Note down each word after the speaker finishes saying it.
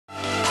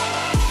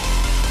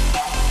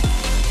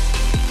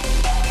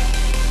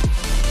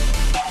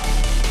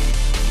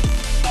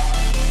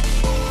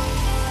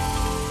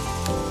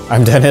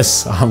I'm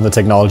Dennis, I'm the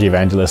technology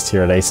evangelist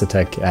here at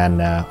Asetek,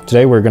 and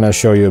today we're going to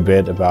show you a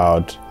bit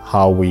about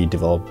how we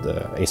developed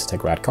the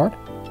Asetek Rad Card.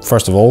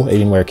 First of all,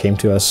 Alienware came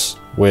to us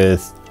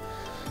with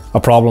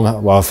a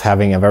problem of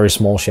having a very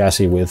small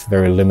chassis with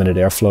very limited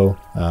airflow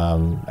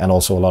and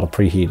also a lot of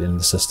preheat in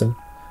the system.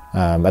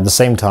 At the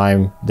same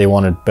time, they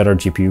wanted better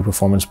GPU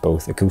performance,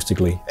 both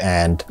acoustically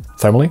and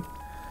thermally,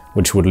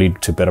 which would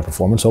lead to better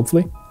performance,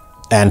 hopefully.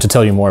 And to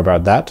tell you more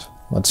about that,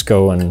 let's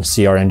go and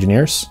see our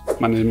engineers.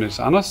 My name is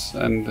Anders,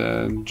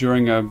 and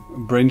during a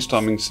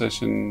brainstorming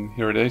session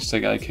here at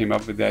Asetek, I came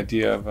up with the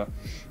idea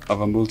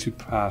of a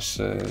multi-pass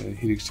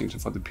heat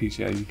exchanger for the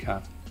PCIe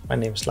card. My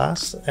name is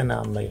Lars, and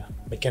I'm a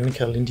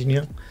mechanical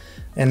engineer,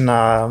 and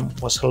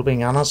was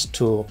helping Anders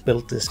to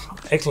build this.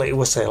 Actually, it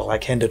was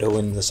like handed over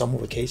in the summer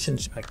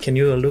vacations. Can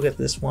you look at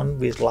this one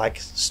with like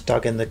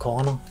stuck in the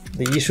corner?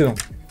 The issue,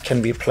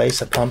 can we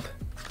place a pump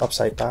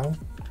upside down,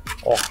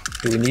 or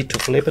do we need to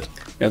flip it?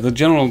 Yeah, the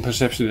general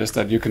perception is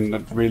that you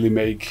can really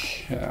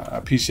make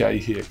a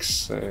PCIe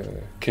HEX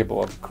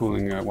capable of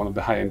cooling one of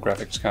the high-end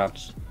graphics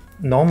cards.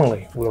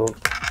 Normally, we'll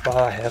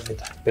rather have it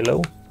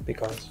below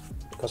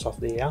because of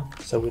the air,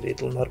 so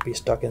it will not be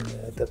stuck in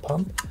the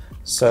pump.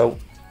 So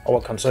our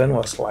concern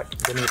was like,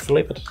 when you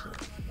flip it,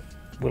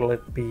 will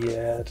it be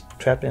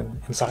trapped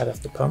inside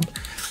of the pump?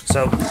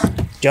 So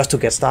just to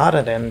get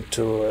started and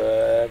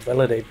to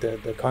validate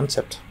the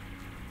concept,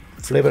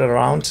 flip it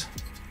around,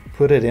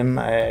 put it in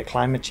a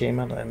climate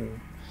chamber, and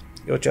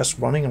you're just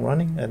running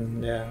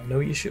and no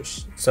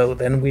issues. So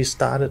then we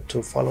started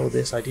to follow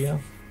this idea.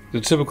 The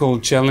typical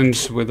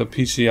challenge with a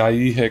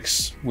PCIe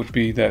HEX would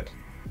be that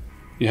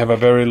you have a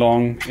very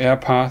long air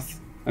path,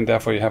 and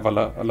therefore you have a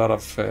lot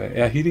of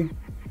air heating.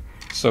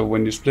 So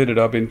when you split it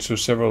up into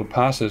several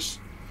passes,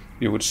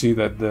 you would see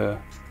that the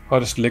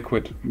hottest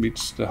liquid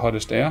meets the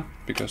hottest air,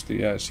 because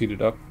the air is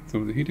heated up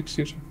through the heat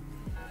exchanger.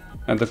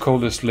 And the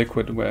coldest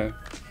liquid, where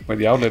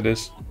the outlet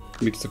is,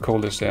 meets the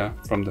coldest air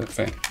from the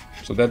fan.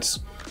 So that's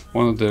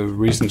one of the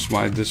reasons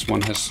why this one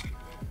has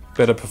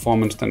better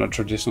performance than a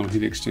traditional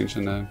heat exchanger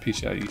in a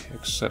PCIe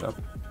HEX setup.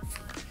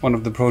 One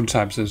of the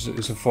prototypes is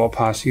a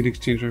 4-pass heat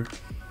exchanger,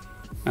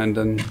 and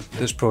then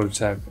this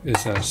prototype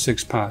is a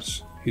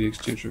 6-pass heat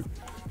exchanger.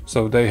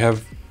 So they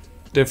have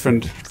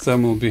different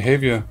thermal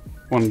behavior,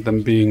 one of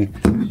them being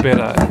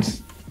better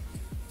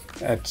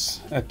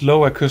at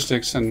low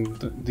acoustics, and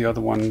the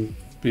other one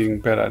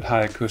being better at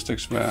high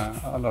acoustics, where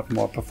a lot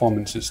more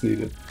performance is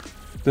needed.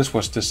 This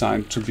was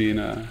designed to be in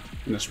a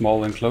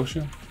small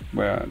enclosure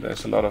where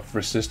there's a lot of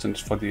resistance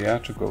for the air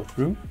to go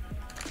through.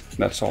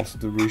 That's also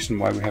the reason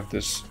why we have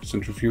this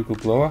centrifugal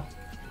blower.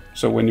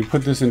 So when you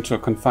put this into a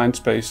confined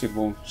space, it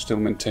will still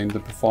maintain the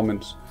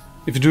performance.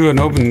 If you do an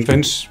open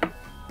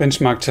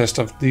benchmark test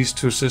of these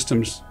two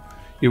systems,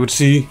 you would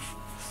see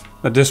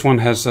that this one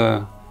has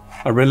a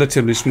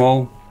relatively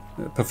small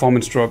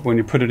performance drop when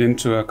you put it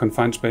into a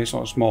confined space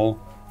or a small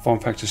form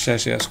factor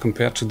chassis as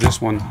compared to this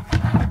one,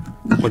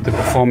 but the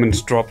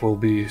performance drop will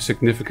be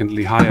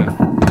significantly higher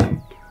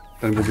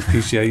than with the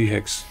PCIe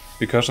HEX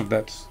because of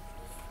that,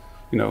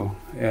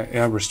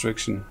 air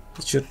restriction.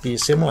 It should be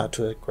similar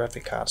to a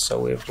graphic card.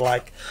 So if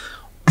like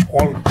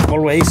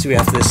always we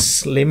have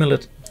this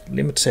limited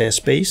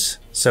space.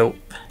 So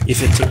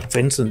if you take, for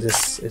instance,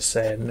 this is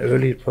an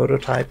early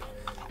prototype,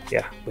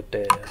 with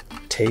the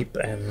tape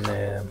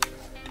and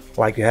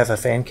like you have a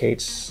fan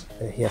cage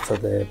here for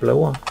the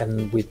blower,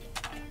 and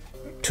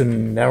to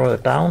narrow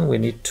it down, we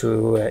need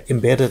to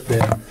embed the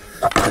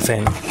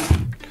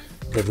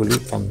volume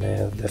from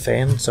the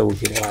fan, so we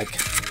can like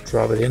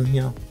drop it in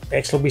here.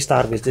 Actually, we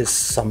start with this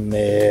some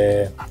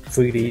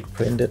 3D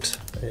printed,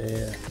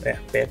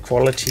 bad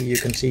quality, you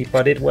can see,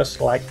 but it was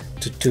like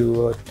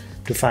to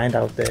find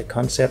out the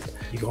concept.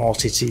 You can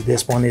also see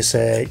this one is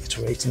a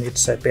iteration.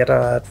 It's a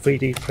better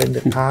 3D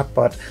printed part,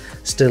 but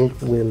still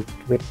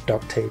with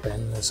duct tape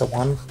and so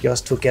on,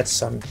 just to get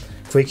some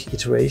quick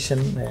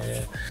iteration.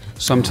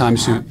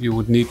 Sometimes you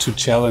would need to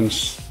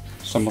challenge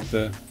some of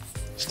the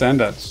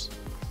standards.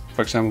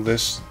 For example,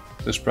 this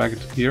bracket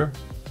here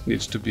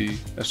needs to be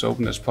as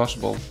open as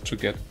possible to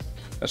get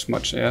as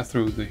much air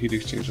through the heat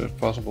exchanger as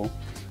possible.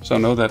 So I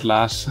know that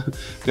Lars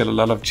did a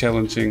lot of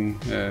challenging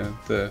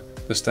the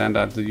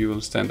standard, the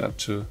UL standard,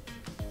 to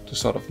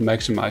sort of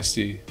maximize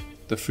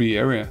the free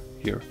area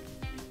here.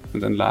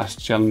 And then Lars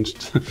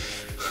challenged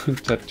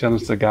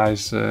the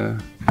guys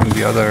on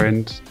the other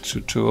end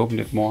to open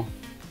it more.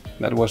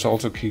 That was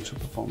also key to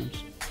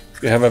performance.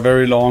 You have a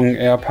very long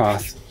air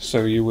path,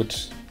 so you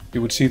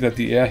would see that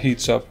the air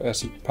heats up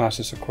as it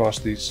passes across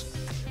this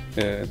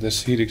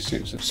heat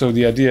exchanger. So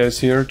the idea is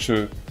here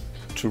to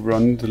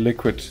run the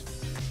liquid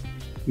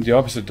in the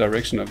opposite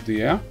direction of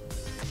the air.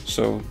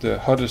 So the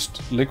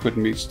hottest liquid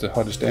meets the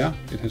hottest air.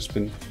 It has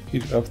been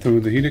heated up through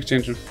the heat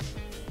exchanger,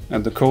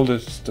 and the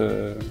coldest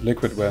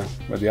liquid where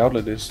the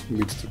outlet is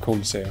meets the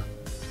coldest air.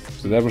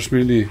 So that was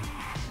really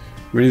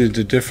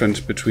the difference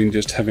between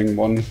just having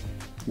one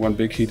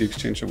big heat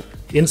exchanger.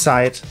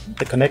 Inside,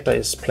 the connector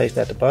is placed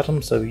at the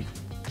bottom, so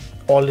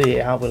all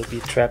the air will be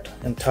trapped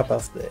on top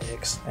of the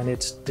X, and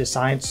it's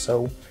designed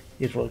so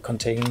it will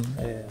contain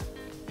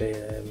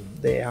the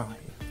air.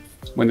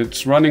 When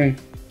it's running,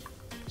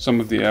 some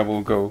of the air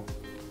will go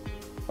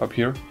up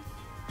here,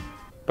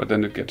 but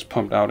then it gets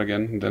pumped out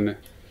again, and then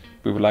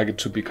we would like it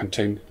to be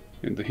contained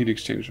in the heat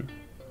exchanger.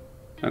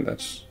 And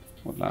that's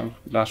what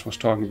Lars was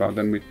talking about.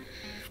 Then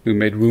we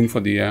made room for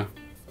the air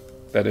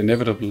that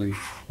inevitably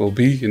will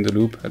be in the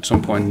loop at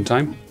some point in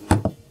time.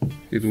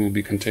 It will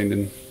be contained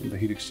in the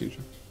heat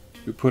exchanger.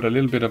 We put a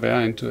little bit of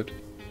air into it,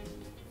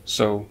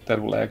 so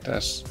that will act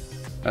as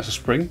a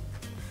spring.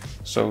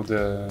 So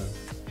the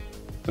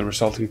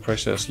resulting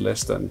pressure is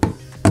less than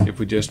if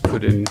we just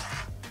put in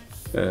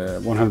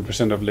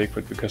 100% of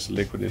liquid, because the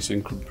liquid is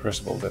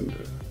incompressible. Then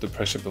the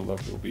pressure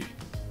buildup will be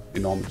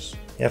enormous.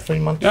 Yeah, 3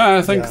 months. Yeah,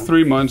 I think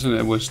 3 months, and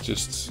it was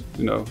just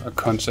a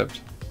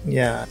concept.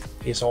 Yeah,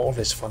 it's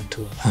always fun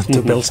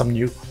to build some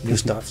new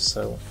stuff.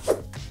 So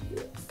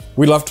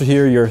we'd love to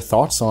hear your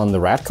thoughts on the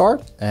Rad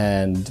Card,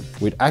 and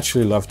we'd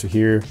actually love to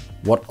hear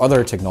what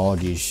other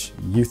technologies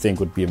you think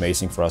would be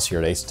amazing for us here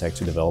at Asetek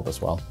to develop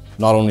as well.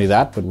 Not only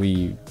that, but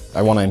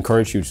I want to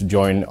encourage you to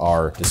join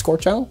our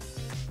Discord channel.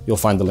 You'll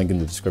find the link in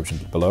the description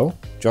below.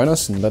 Join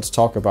us and let's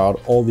talk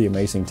about all the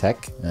amazing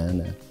tech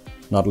and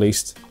not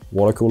least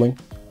water cooling.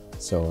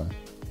 So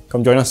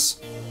come join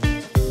us.